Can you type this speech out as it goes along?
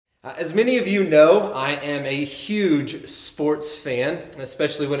As many of you know, I am a huge sports fan,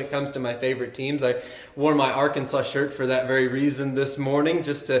 especially when it comes to my favorite teams. I wore my Arkansas shirt for that very reason this morning,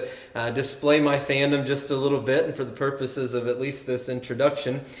 just to display my fandom just a little bit and for the purposes of at least this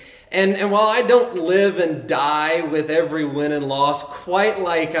introduction. And while I don't live and die with every win and loss quite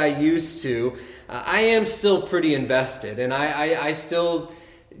like I used to, I am still pretty invested, and I still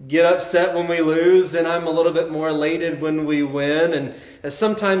get upset when we lose, and I'm a little bit more elated when we win. And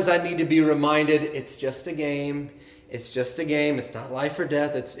sometimes I need to be reminded it's just a game. It's just a game. It's not life or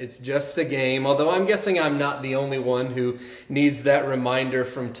death. It's just a game. Although I'm guessing I'm not the only one who needs that reminder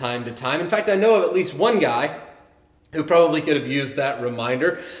from time to time. In fact, I know of at least one guy who probably could have used that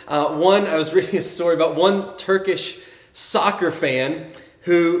reminder. I was reading a story about one Turkish soccer fan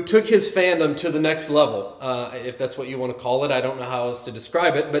who took his fandom to the next level, if that's what you want to call it. I don't know how else to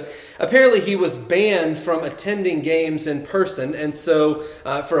describe it, but apparently he was banned from attending games in person, and so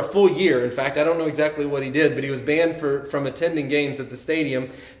for a full year. In fact, I don't know exactly what he did, but he was banned from attending games at the stadium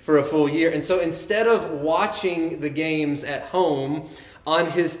for a full year. And so instead of watching the games at home on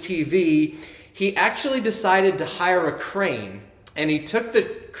his TV, he actually decided to hire a crane, and he took the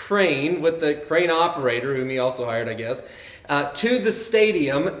crane with the crane operator, whom he also hired, I guess, to the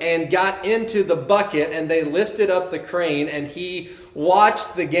stadium and got into the bucket, and they lifted up the crane, and he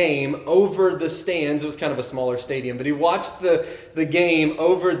watched the game over the stands. It was kind of a smaller stadium, but he watched the game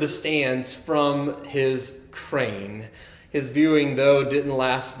over the stands from his crane. His viewing, though, didn't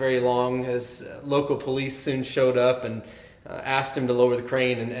last very long, as local police soon showed up and asked him to lower the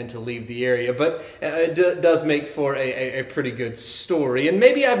crane and to leave the area. But it does make for a pretty good story. And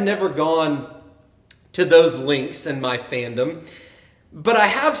maybe I've never gone to those links in my fandom, but I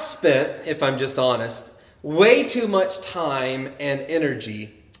have spent, if I'm just honest, way too much time and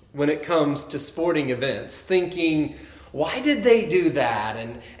energy when it comes to sporting events, thinking, why did they do that?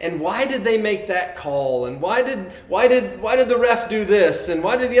 And why did they make that call? And why did the ref do this? And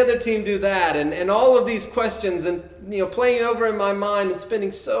why did the other team do that? And all of these questions, and playing over in my mind and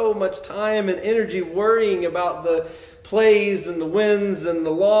spending so much time and energy worrying about the plays and the wins and the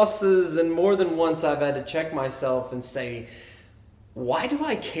losses. And more than once I've had to check myself and say, why do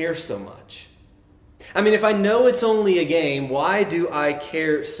I care so much? I mean, if I know it's only a game, why do I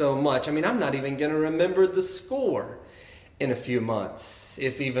care so much? I mean, I'm not even going to remember the score in a few months,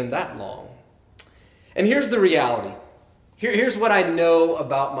 if even that long. And here's the reality. Here's what I know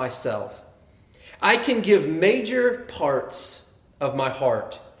about myself. I can give major parts of my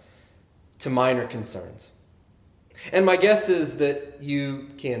heart to minor concerns. And my guess is that you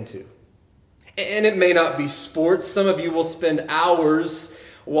can too. And it may not be sports. Some of you will spend hours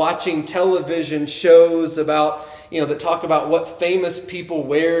watching television shows about, that talk about what famous people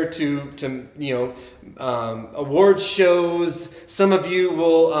wear to award shows. Some of you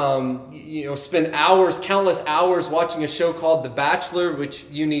will, spend countless hours watching a show called The Bachelor, which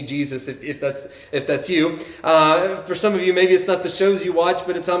you need Jesus if that's you. For some of you, maybe it's not the shows you watch,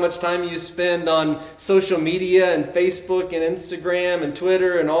 but it's how much time you spend on social media and Facebook and Instagram and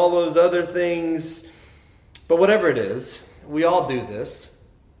Twitter and all those other things. But whatever it is, we all do this.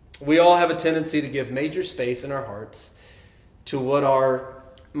 We all have a tendency to give major space in our hearts to what are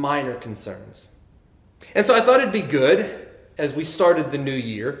minor concerns. And so I thought it'd be good, as we started the new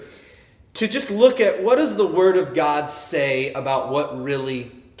year, to just look at what does the Word of God say about what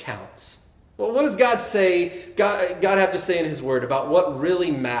really counts. Well, what does God say, God have to say in His Word about what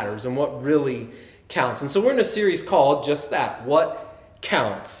really matters and what really counts? And so we're in a series called just that, What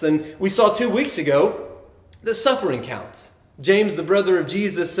Counts? And we saw 2 weeks ago that suffering counts. James, the brother of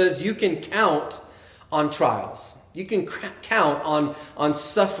Jesus, says you can count on trials. You can count on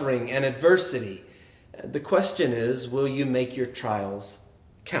suffering and adversity. The question is, will you make your trials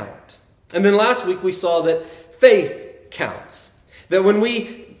count? And then last week we saw that faith counts. That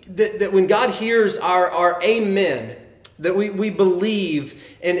when God hears our amen, that we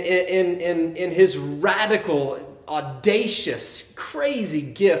believe in His radical, audacious, crazy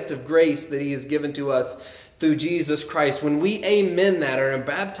gift of grace that He has given to us through Jesus Christ. When we amen that or are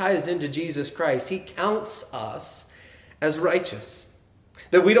baptized into Jesus Christ, He counts us as righteous.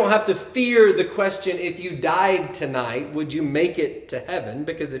 That we don't have to fear the question, if you died tonight, would you make it to heaven?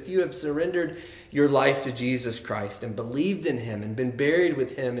 Because if you have surrendered your life to Jesus Christ and believed in Him and been buried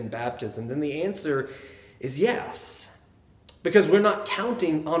with Him in baptism, then the answer is yes. Because we're not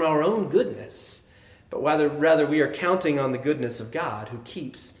counting on our own goodness, but rather we are counting on the goodness of God who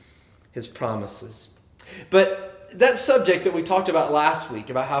keeps His promises. But that subject that we talked about last week,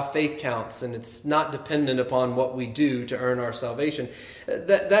 about how faith counts and it's not dependent upon what we do to earn our salvation,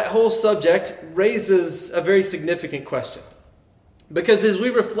 that whole subject raises a very significant question. Because as we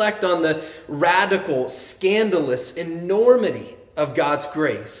reflect on the radical, scandalous enormity of God's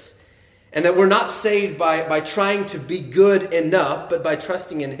grace, and that we're not saved by trying to be good enough, but by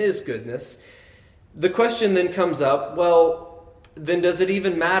trusting in His goodness, the question then comes up, well, then does it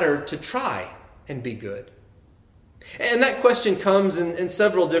even matter to try and be good? And that question comes in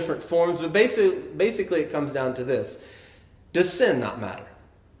several different forms, but basically it comes down to this. Does sin not matter?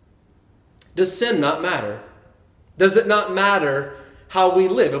 Does sin not matter? Does it not matter how we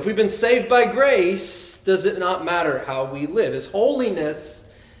live? If we've been saved by grace, does it not matter how we live? Is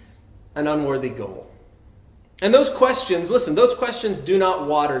holiness an unworthy goal? And those questions, listen, those questions do not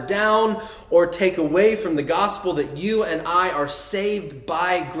water down or take away from the gospel that you and I are saved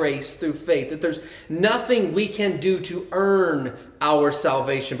by grace through faith, that there's nothing we can do to earn our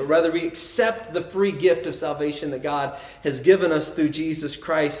salvation, but rather we accept the free gift of salvation that God has given us through Jesus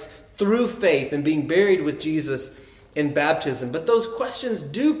Christ, through faith and being buried with Jesus in baptism. But those questions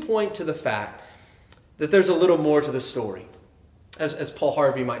do point to the fact that there's a little more to the story. As Paul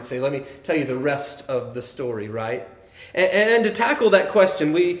Harvey might say, let me tell you the rest of the story, right? And to tackle that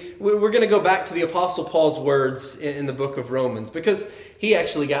question, we're going to go back to the Apostle Paul's words in the book of Romans, because he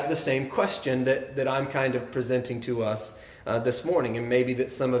actually got the same question that I'm kind of presenting to us this morning, and maybe that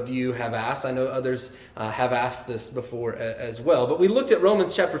some of you have asked. I know others have asked this before as well. But we looked at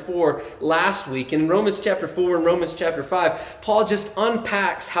Romans chapter 4 last week, and in Romans chapter 4 and Romans chapter 5, Paul just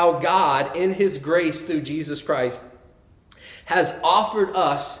unpacks how God, in His grace through Jesus Christ, has offered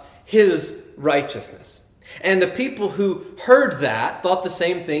us His righteousness. And the people who heard that thought the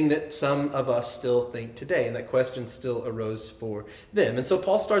same thing that some of us still think today, and that question still arose for them. And so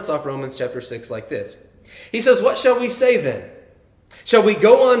Paul starts off Romans chapter 6 like this. He says, "What shall we say then? Shall we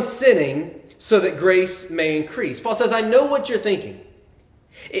go on sinning so that grace may increase?" Paul says, I know what you're thinking.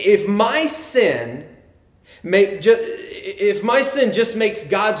 If my sin just makes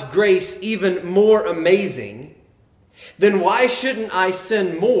God's grace even more amazing, then why shouldn't I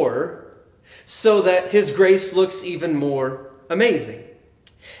sin more so that His grace looks even more amazing?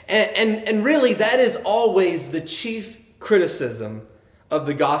 And really, that is always the chief criticism of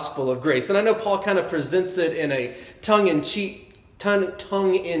the gospel of grace. And I know Paul kind of presents it in a tongue-in-cheek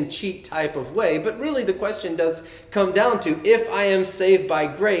type of way, but really the question does come down to, if I am saved by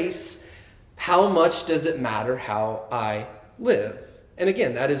grace, how much does it matter how I live? And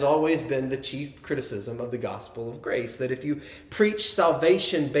again, that has always been the chief criticism of the gospel of grace, that if you preach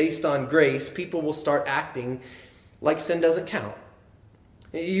salvation based on grace, people will start acting like sin doesn't count.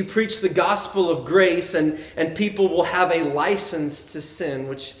 You preach the gospel of grace and people will have a license to sin,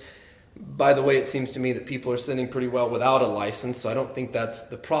 which, by the way, it seems to me that people are sinning pretty well without a license, so I don't think that's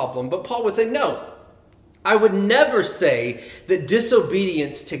the problem. But Paul would say, no, I would never say that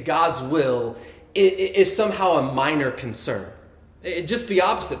disobedience to God's will is somehow a minor concern. Just the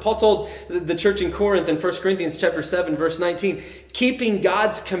opposite. Paul told the church in Corinth in 1 Corinthians chapter 7, verse 19, keeping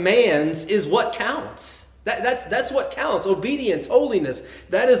God's commands is what counts. That's what counts. Obedience, holiness,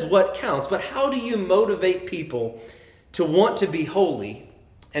 that is what counts. But how do you motivate people to want to be holy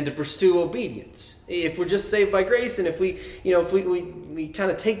and to pursue obedience? If we're just saved by grace, and if we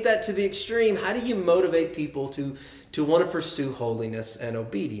kind of take that to the extreme, how do you motivate people to want to pursue holiness and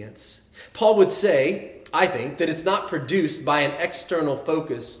obedience? Paul would say, I think, that it's not produced by an external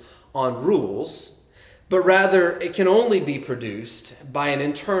focus on rules, but rather it can only be produced by an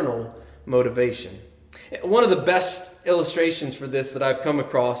internal motivation. One of the best illustrations for this that I've come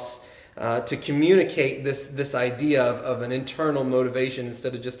across to communicate this idea of an internal motivation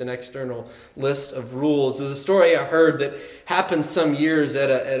instead of just an external list of rules is a story I heard that happened some years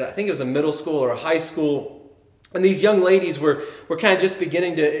at I think it was a middle school or a high school. And these young ladies were kind of just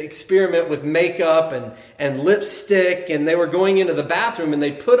beginning to experiment with makeup and lipstick, and they were going into the bathroom and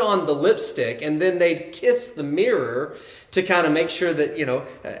they put on the lipstick and then they'd kiss the mirror to kind of make sure that,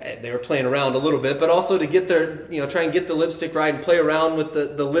 they were playing around a little bit, but also to get their, try and get the lipstick right and play around with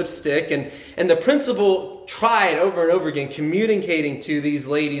the lipstick. And the principal tried over and over again communicating to these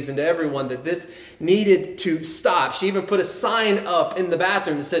ladies and to everyone that this needed to stop. She even put a sign up in the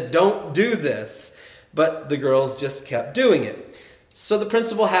bathroom that said, "Don't do this." But the girls just kept doing it. So the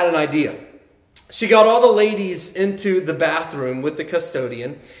principal had an idea. She got all the ladies into the bathroom with the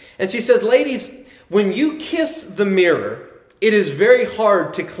custodian. And she says, "Ladies, when you kiss the mirror, it is very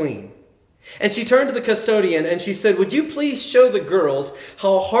hard to clean." And she turned to the custodian and she said, "Would you please show the girls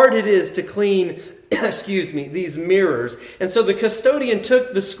how hard it is to clean these mirrors?" And so the custodian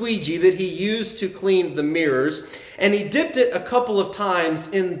took the squeegee that he used to clean the mirrors and he dipped it a couple of times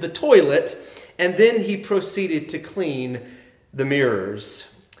in the toilet. And then he proceeded to clean the mirrors.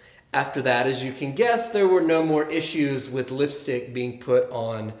 After that, as you can guess, there were no more issues with lipstick being put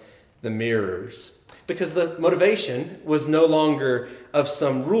on the mirrors, because the motivation was no longer of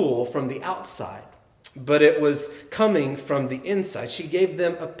some rule from the outside, but it was coming from the inside. She gave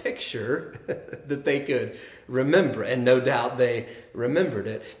them a picture that they could remember, and no doubt they remembered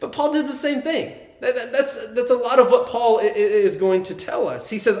it. But Paul did the same thing. That's a lot of what Paul is going to tell us.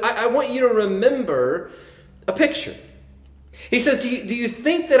 He says, I want you to remember a picture. He says, do you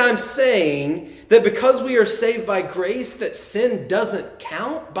think that I'm saying that because we are saved by grace that sin doesn't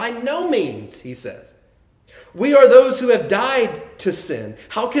count? By no means, he says. We are those who have died to sin.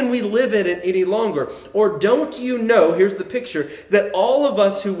 How can we live in it any longer? Or don't you know, here's the picture, that all of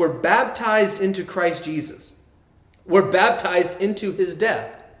us who were baptized into Christ Jesus were baptized into his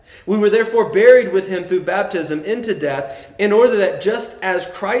death. We were therefore buried with him through baptism into death, in order that just as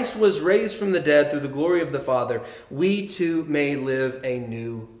Christ was raised from the dead through the glory of the Father, we too may live a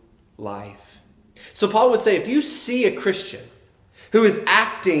new life. So Paul would say, if you see a Christian who is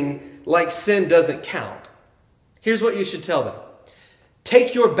acting like sin doesn't count, here's what you should tell them.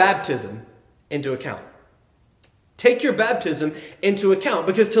 Take your baptism into account. Take your baptism into account,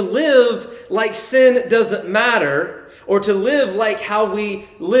 because to live like sin doesn't matter, or to live like how we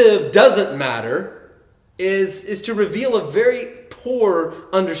live doesn't matter, is to reveal a very poor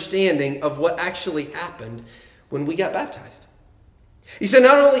understanding of what actually happened when we got baptized. He said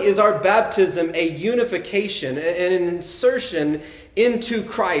not only is our baptism a unification and an insertion into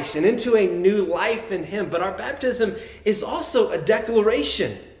Christ and into a new life in him, but our baptism is also a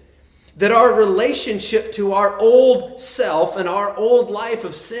declaration that our relationship to our old self and our old life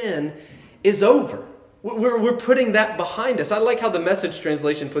of sin is over. We're putting that behind us. I like how the Message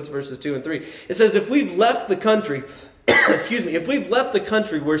translation puts verses 2 and 3. It says, if we've left the country, if we've left the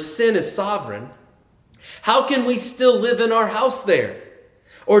country where sin is sovereign, how can we still live in our house there?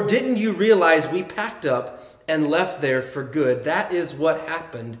 Or didn't you realize we packed up and left there for good? That is what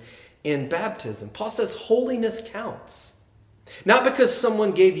happened in baptism. Paul says holiness counts. Not because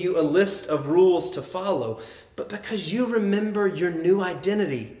someone gave you a list of rules to follow, but because you remember your new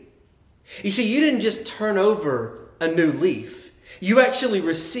identity. You see, you didn't just turn over a new leaf. You actually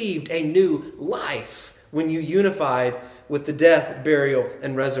received a new life when you unified with the death, burial,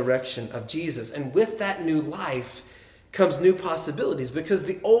 and resurrection of Jesus. And with that new life comes new possibilities, because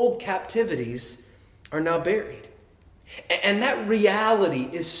the old captivities are now buried. And that reality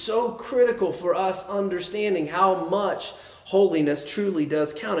is so critical for us understanding how much holiness truly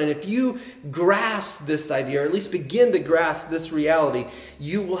does count. And if you grasp this idea, or at least begin to grasp this reality,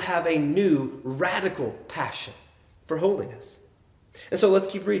 you will have a new radical passion for holiness. And so let's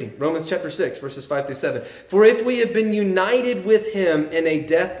keep reading. Romans chapter 6, verses 5 through 7. For if we have been united with him in a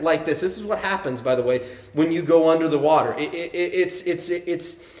death like this is what happens, by the way, when you go under the water.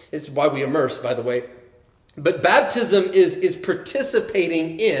 It's why we immerse, by the way. But baptism is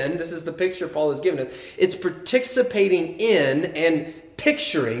participating in, this is the picture Paul has given us, it's participating in and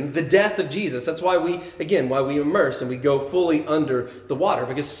picturing the death of Jesus. That's why we immerse and we go fully under the water,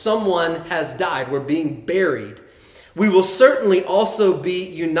 because someone has died. We're being buried. We will certainly also be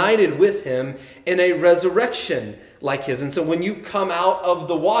united with him in a resurrection like his. And so when you come out of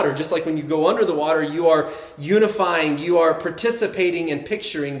the water, just like when you go under the water, you are unifying, you are participating and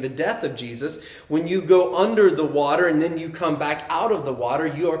picturing the death of Jesus. When you go under the water and then you come back out of the water,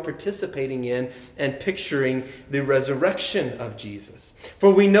 you are participating in and picturing the resurrection of Jesus.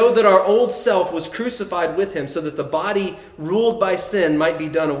 For we know that our old self was crucified with him, so that the body ruled by sin might be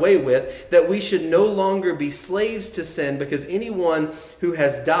done away with, that we should no longer be slaves to sin, because anyone who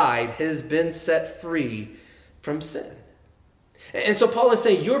has died has been set free from sin. And so Paul is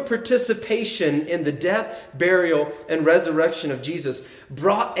saying your participation in the death, burial, and resurrection of Jesus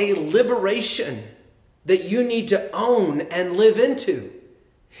brought a liberation that you need to own and live into.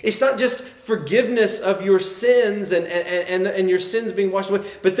 It's not just forgiveness of your sins and your sins being washed away,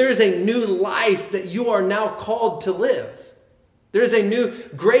 but there is a new life that you are now called to live. There is a new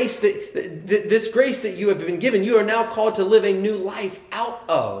grace this grace that you have been given, you are now called to live a new life out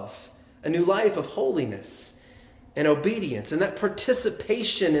of, a new life of holiness and obedience. And that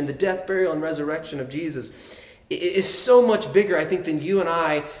participation in the death, burial, and resurrection of Jesus is so much bigger, I think, than you and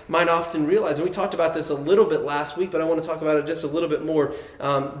I might often realize. And we talked about this a little bit last week, but I want to talk about it just a little bit more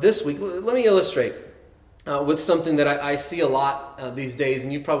this week. Let me illustrate with something that I see a lot these days,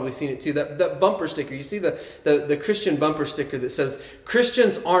 and you've probably seen it too. That bumper sticker. You see the Christian bumper sticker that says,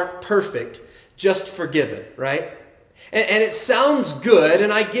 Christians aren't perfect, just forgiven, right? And it sounds good,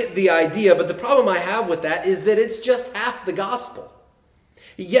 and I get the idea, but the problem I have with that is that it's just half the gospel.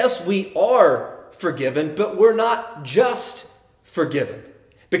 Yes, we are forgiven, but we're not just forgiven.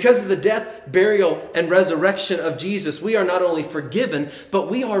 Because of the death, burial, and resurrection of Jesus, we are not only forgiven,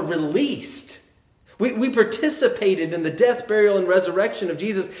 but we are released. We participated in the death, burial, and resurrection of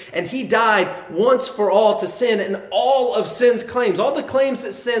Jesus, and he died once for all to sin and all of sin's claims. All the claims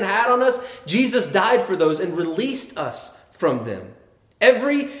that sin had on us, Jesus died for those and released us from them.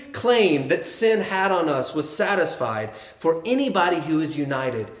 Every claim that sin had on us was satisfied for anybody who is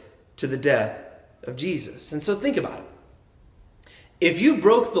united to the death of Jesus. And so think about it. If you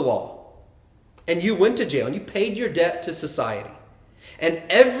broke the law and you went to jail and you paid your debt to society, and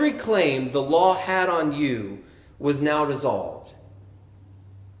every claim the law had on you was now resolved,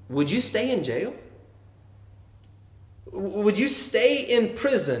 would you stay in jail? Would you stay in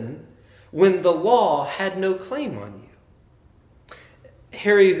prison when the law had no claim on you?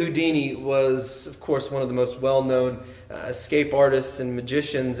 Harry Houdini was, of course, one of the most well-known escape artists and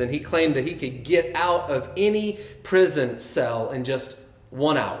magicians, and he claimed that he could get out of any prison cell in just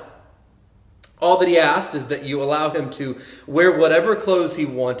 1 hour. All that he asked is that you allow him to wear whatever clothes he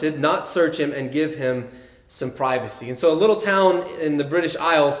wanted, not search him, and give him some privacy. And so a little town in the British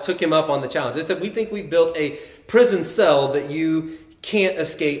Isles took him up on the challenge. They said, "We think we built a prison cell that you can't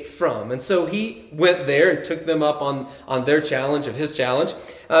escape from." And so he went there and took them up on their challenge of his challenge.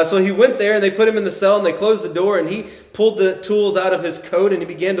 So he went there and they put him in the cell and they closed the door and he pulled the tools out of his coat and he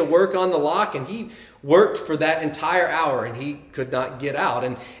began to work on the lock, and he worked for that entire hour and he could not get out.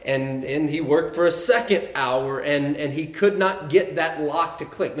 And he worked for a second hour and he could not get that lock to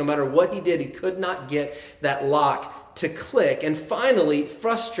click. No matter what he did, he could not get that lock to click. And finally,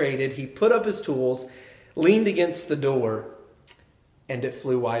 frustrated, he put up his tools, leaned against the door, and it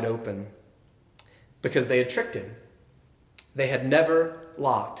flew wide open because they had tricked him. They had never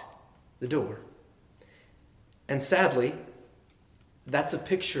locked the door. And sadly, that's a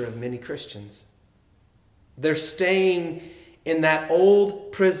picture of many Christians. They're staying in that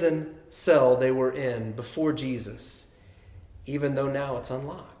old prison cell they were in before Jesus, even though now it's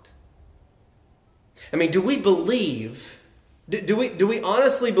unlocked. I mean, do we believe, do we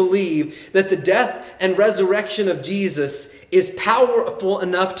honestly believe that the death and resurrection of Jesus is powerful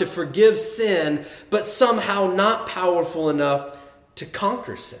enough to forgive sin, but somehow not powerful enough to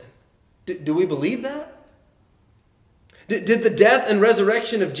conquer sin? Do we believe that? Did the death and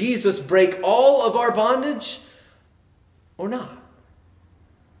resurrection of Jesus break all of our bondage or not?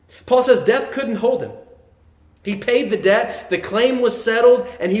 Paul says death couldn't hold him. He paid the debt, the claim was settled,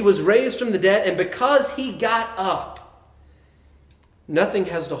 and he was raised from the dead. And because he got up, nothing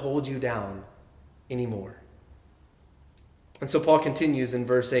has to hold you down anymore. And so Paul continues in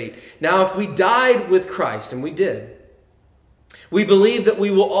verse 8. Now, if we died with Christ, and we did, we believe that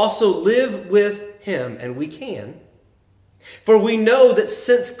we will also live with him, and we can. For we know that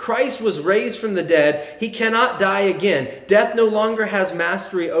since Christ was raised from the dead, he cannot die again. Death no longer has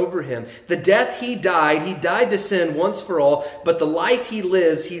mastery over him. The death he died to sin once for all, but the life he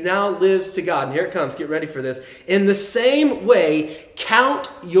now lives to God. And here it comes, get ready for this. In the same way,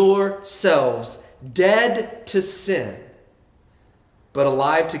 count yourselves dead to sin, but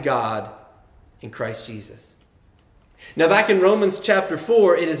alive to God in Christ Jesus. Now, back in Romans chapter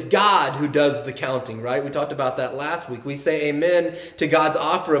 4, it is God who does the counting, right? We talked about that last week. We say amen to God's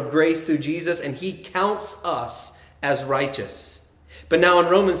offer of grace through Jesus, and he counts us as righteous. But now in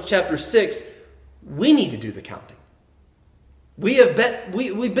Romans chapter 6, we need to do the counting.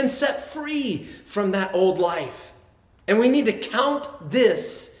 We've been set free from that old life. And we need to count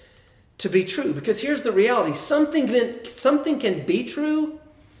this to be true. Because here's the reality. Something can be true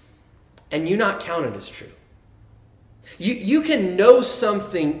and you not count it as true. You can know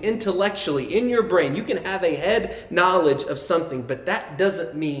something intellectually in your brain. You can have a head knowledge of something, but that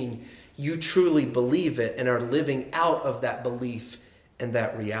doesn't mean you truly believe it and are living out of that belief and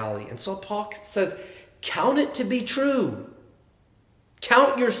that reality. And so Paul says, count it to be true.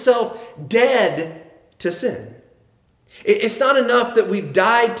 Count yourself dead to sin. It's not enough that we've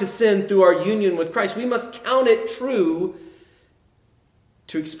died to sin through our union with Christ. We must count it true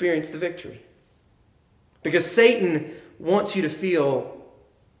to experience the victory. Because Satan wants you to feel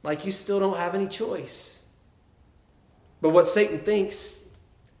like you still don't have any choice. But what Satan thinks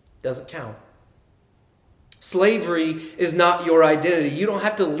doesn't count. Slavery is not your identity. You don't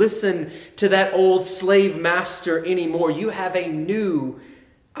have to listen to that old slave master anymore. You have a new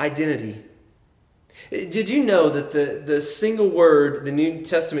identity. Did you know that the single word the New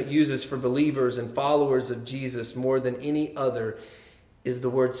Testament uses for believers and followers of Jesus more than any other is the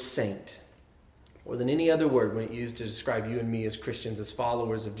word saint? More than any other word when it's used to describe you and me as Christians, as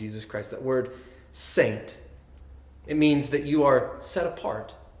followers of Jesus Christ. That word saint. It means that you are set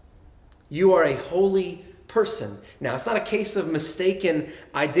apart. You are a holy person. Now, it's not a case of mistaken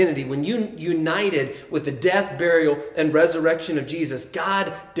identity. When you united with the death, burial, and resurrection of Jesus,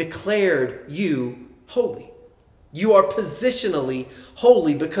 God declared you holy. You are positionally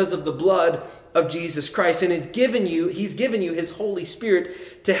holy because of the blood of Jesus Christ. And He's given you His Holy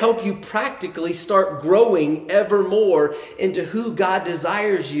Spirit to help you practically start growing ever more into who God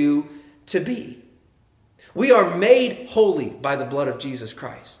desires you to be. We are made holy by the blood of Jesus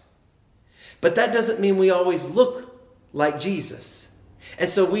Christ. But that doesn't mean we always look like Jesus. And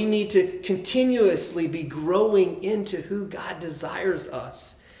so we need to continuously be growing into who God desires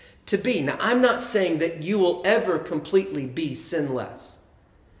us to be. Now, I'm not saying that you will ever completely be sinless.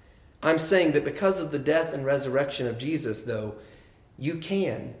 I'm saying that because of the death and resurrection of Jesus, though, you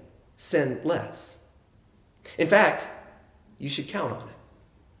can sin less. In fact, you should count on it.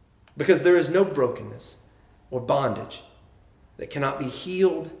 Because there is no brokenness or bondage that cannot be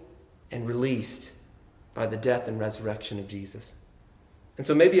healed and released by the death and resurrection of Jesus. And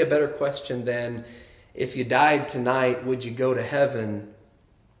so maybe a better question than, if you died tonight, would you go to heaven,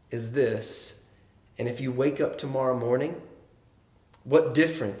 is this: and if you wake up tomorrow morning, what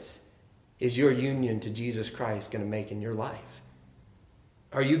difference is your union to Jesus Christ going to make in your life?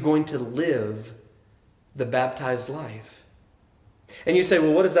 Are you going to live the baptized life? And you say,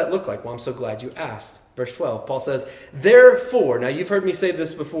 well, what does that look like? Well, I'm so glad you asked. Verse 12, Paul says, therefore, now you've heard me say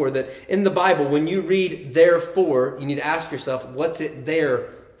this before, that in the Bible, when you read therefore, you need to ask yourself, what's it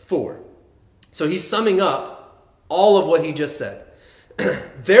there for? So he's summing up all of what he just said.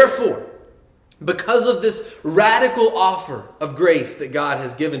 Therefore, because of this radical offer of grace that God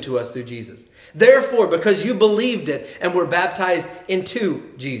has given to us through Jesus. Therefore, because you believed it and were baptized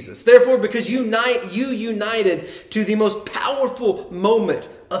into Jesus. Therefore, because you united to the most powerful moment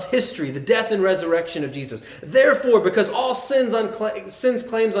of history, the death and resurrection of Jesus. Therefore, because all sin's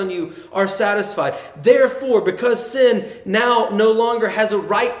claims on you are satisfied. Therefore, because sin now no longer has a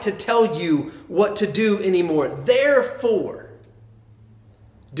right to tell you what to do anymore. Therefore,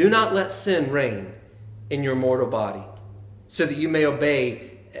 do not let sin reign in your mortal body, so that you may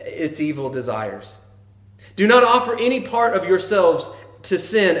obey its evil desires. Do not offer any part of yourselves to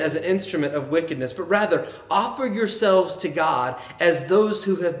sin as an instrument of wickedness, but rather offer yourselves to God as those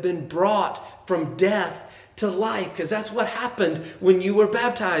who have been brought from death to life. Because that's what happened when you were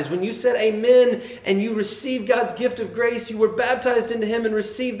baptized. When you said amen and you received God's gift of grace, you were baptized into Him and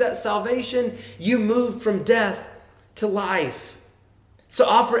received that salvation, you moved from death to life. So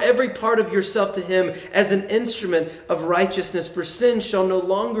offer every part of yourself to Him as an instrument of righteousness, for sin shall no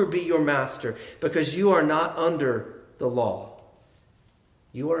longer be your master, because you are not under the law.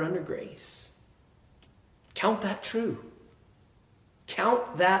 You are under grace. Count that true.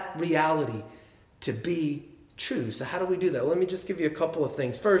 Count that reality to be true. So how do we do that? Well, let me just give you a couple of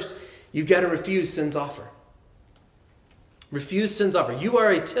things. First, you've got to refuse sin's offer. Refuse sin's offer. You are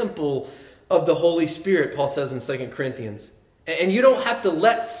a temple of the Holy Spirit, Paul says in 2 Corinthians. And you don't have to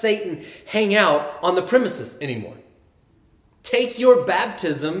let Satan hang out on the premises anymore. Take your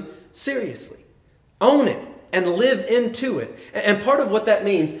baptism seriously. Own it and live into it. And part of what that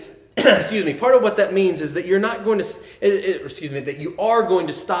means, part of what that means is that you're not going to, that you are going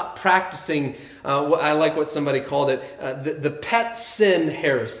to stop practicing, I like what somebody called it, the pet sin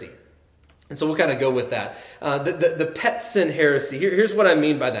heresy. And so we'll kind of go with that. The pet sin heresy. Here's what I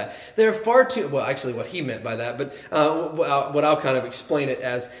mean by that. There are far too, well, actually what he meant by that, but what I'll kind of explain it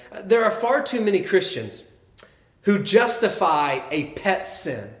as, there are far too many Christians who justify a pet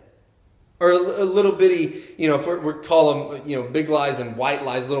sin. Or a little bitty, if we call them, big lies and white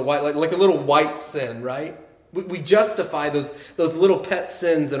lies, little white, like a little white sin, right? We justify those little pet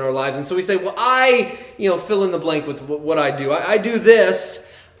sins in our lives. And so we say, well, I, fill in the blank with what I do. I do this,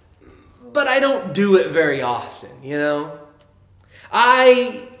 but I don't do it very often,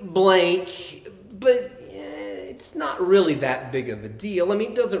 I blank, but it's not really that big of a deal. I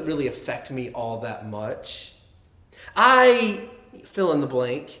mean, it doesn't really affect me all that much. I fill in the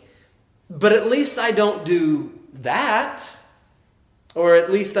blank, but at least I don't do that. Or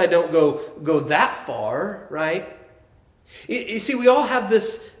at least I don't go that far, right? You see, we all have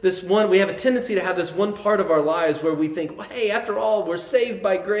we have a tendency to have this one part of our lives where we think, well, hey, after all, we're saved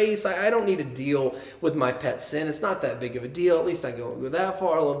by grace. I don't need to deal with my pet sin. It's not that big of a deal. At least I don't go that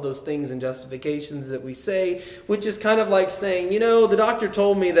far. All of those things and justifications that we say, which is kind of like saying, the doctor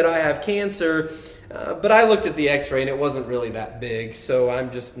told me that I have cancer, but I looked at the x-ray and it wasn't really that big, so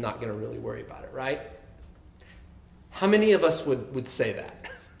I'm just not going to really worry about it, right? How many of us would say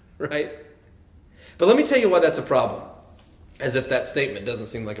that, right? But let me tell you why that's a problem. As if that statement doesn't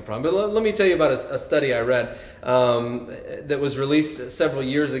seem like a problem. But let me tell you about a study I read that was released several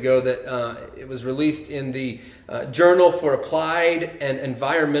years ago. That it was released in the Journal for Applied and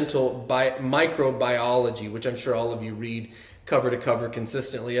Environmental Microbiology, which I'm sure all of you read cover to cover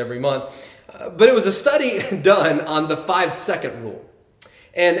consistently every month. But it was a study done on the 5-second rule.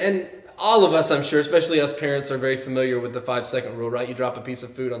 And all of us, I'm sure, especially us parents, are very familiar with the 5-second rule, right? You drop a piece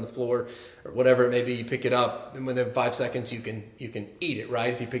of food on the floor or whatever it may be, you pick it up, and within 5 seconds you can eat it,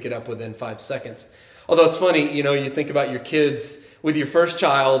 right? If you pick it up within 5 seconds. Although it's funny, you think about your kids with your first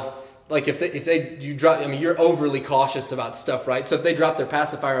child. Like you're overly cautious about stuff, right? So if they drop their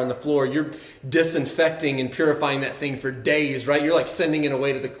pacifier on the floor, you're disinfecting and purifying that thing for days, right? You're like sending it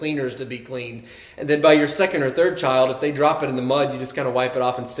away to the cleaners to be cleaned. And then by your second or third child, if they drop it in the mud, you just kind of wipe it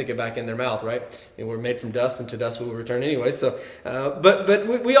off and stick it back in their mouth, right? And we're made from dust, and to dust we will return anyway. So,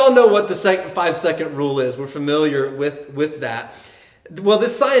 but we all know what the 5-second rule is. We're familiar with that. Well,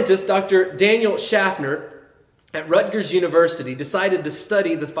 this scientist, Dr. Daniel Schaffner, at Rutgers University, decided to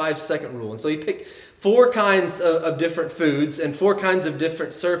study the 5-second rule. And so he picked 4 kinds of different foods and 4 kinds of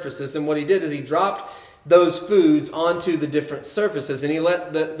different surfaces. And what he did is he dropped those foods onto the different surfaces. And he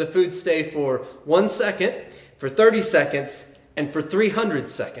let the food stay for 1 second, for 30 seconds, and for 300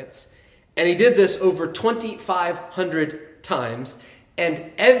 seconds. And he did this over 2,500 times.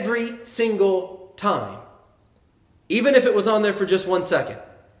 And every single time, even if it was on there for just 1 second,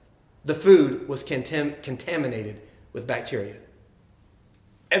 the food was contaminated with bacteria.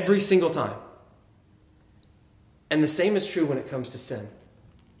 Every single time. And the same is true when it comes to sin.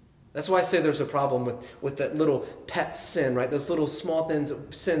 That's why I say there's a problem with that little pet sin, right? Those little small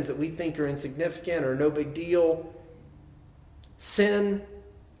sins that we think are insignificant or no big deal. Sin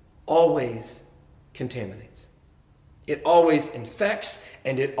always contaminates. It always infects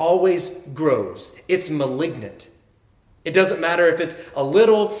and it always grows. It's malignant. It doesn't matter if it's a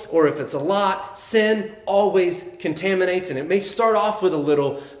little or if it's a lot. Sin always contaminates, and it may start off with a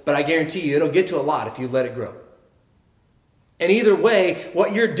little, but I guarantee you it'll get to a lot if you let it grow. And either way,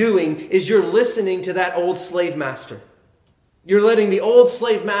 what you're doing is you're listening to that old slave master. You're letting the old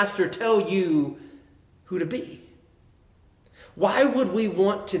slave master tell you who to be. Why would we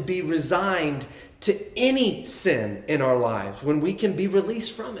want to be resigned to any sin in our lives when we can be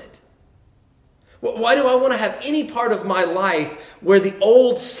released from it? Why do I want to have any part of my life where the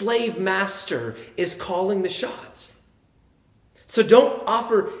old slave master is calling the shots? So don't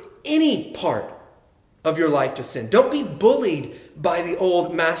offer any part of your life to sin. Don't be bullied by the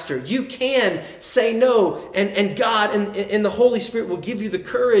old master. You can say no, and God and the Holy Spirit will give you the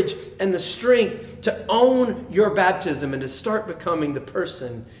courage and the strength to own your baptism and to start becoming the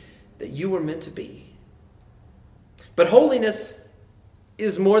person that you were meant to be. But holiness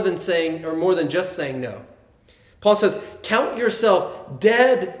is more than just saying no. Paul says, count yourself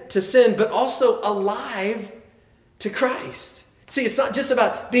dead to sin, but also alive to Christ. See, it's not just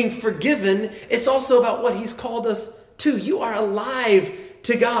about being forgiven. It's also about what he's called us to. You are alive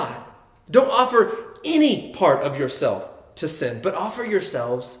to God. Don't offer any part of yourself to sin, but offer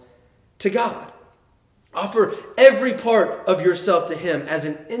yourselves to God. Offer every part of yourself to him as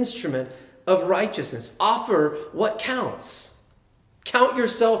an instrument of righteousness. Offer what counts. Count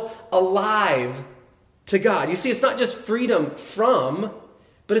yourself alive to God. You see, it's not just freedom from,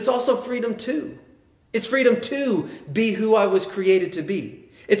 but it's also freedom to. It's freedom to be who I was created to be.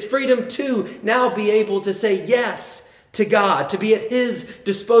 It's freedom to now be able to say yes to God, to be at his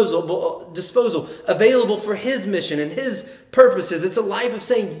disposal, available for his mission and his purposes. It's a life of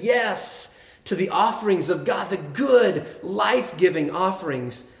saying yes to the offerings of God, the good, life-giving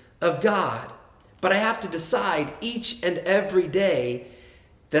offerings of God. But I have to decide each and every day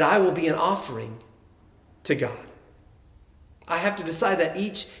that I will be an offering to God. I have to decide that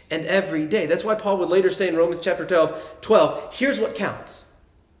each and every day. That's why Paul would later say in Romans chapter 12, here's what counts.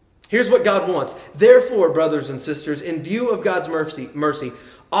 Here's what God wants. Therefore, brothers and sisters, in view of God's mercy,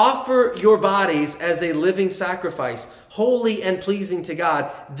 offer your bodies as a living sacrifice, holy and pleasing to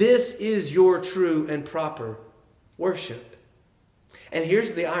God. This is your true and proper worship. And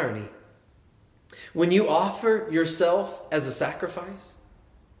here's the irony. When you offer yourself as a sacrifice,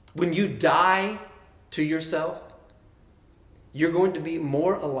 when you die to yourself, you're going to be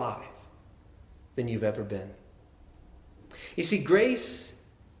more alive than you've ever been. You see, grace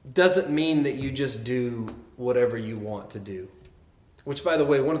doesn't mean that you just do whatever you want to do. Which, by the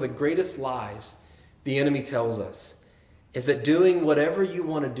way, one of the greatest lies the enemy tells us is that doing whatever you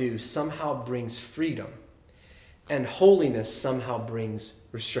want to do somehow brings freedom, and holiness somehow brings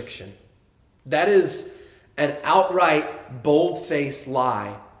restriction. That is an outright, bold-faced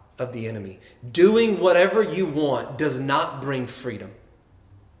lie of the enemy. Doing whatever you want does not bring freedom.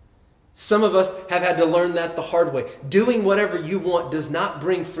 Some of us have had to learn that the hard way. Doing whatever you want does not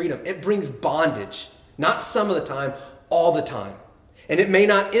bring freedom. It brings bondage. Not some of the time, all the time. And it may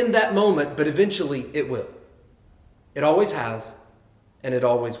not end that moment, but eventually it will. It always has, and it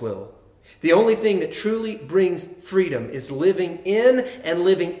always will. The only thing that truly brings freedom is living in and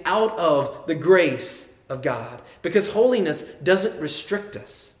living out of the grace of God. Because holiness doesn't restrict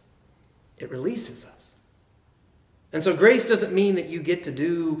us. It releases us. And so grace doesn't mean that you get to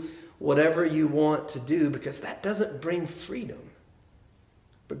do whatever you want to do, because that doesn't bring freedom.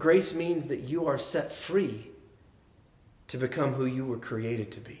 But grace means that you are set free to become who you were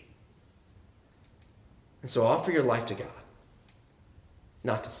created to be. And so offer your life to God,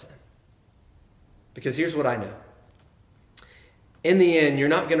 not to sin. Because here's what I know. In the end, you're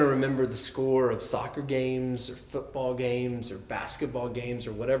not going to remember the score of soccer games or football games or basketball games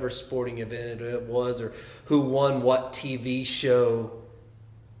or whatever sporting event it was, or who won what TV show.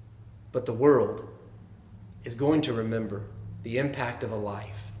 But the world is going to remember the impact of a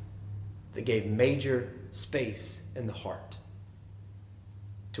life that gave major space in the heart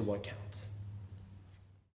to what counts.